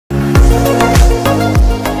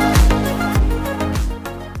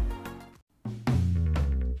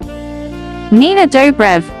Nina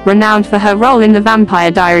Dobrev, renowned for her role in The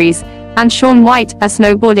Vampire Diaries, and Shaun White, a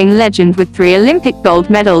snowboarding legend with 3 Olympic gold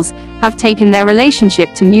medals, have taken their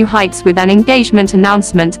relationship to new heights with an engagement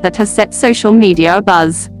announcement that has set social media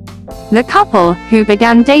abuzz. The couple, who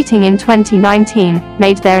began dating in 2019,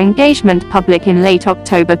 made their engagement public in late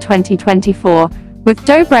October 2024, with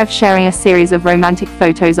Dobrev sharing a series of romantic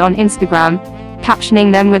photos on Instagram,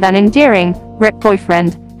 captioning them with an endearing, "Rip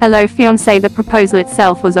boyfriend, hello fiancé." The proposal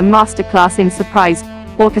itself was a masterclass in surprise,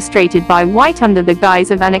 orchestrated by White under the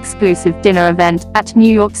guise of an exclusive dinner event at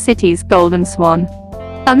New York City's Golden Swan.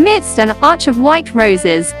 Amidst an arch of white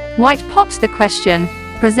roses, White popped the question,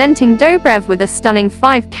 presenting Dobrev with a stunning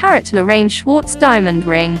 5-carat Lorraine Schwartz diamond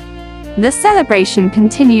ring. The celebration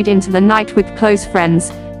continued into the night with close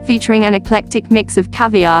friends, featuring an eclectic mix of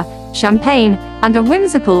caviar, champagne, and a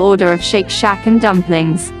whimsical order of Shake Shack and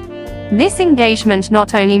dumplings. This engagement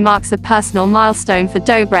not only marks a personal milestone for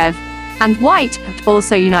Dobrev and White, but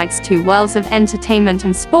also unites 2 worlds of entertainment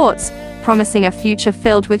and sports, promising a future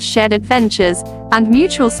filled with shared adventures and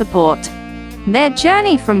mutual support. Their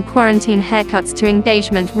journey from quarantine haircuts to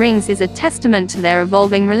engagement rings is a testament to their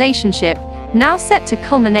evolving relationship, now set to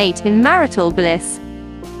culminate in marital bliss.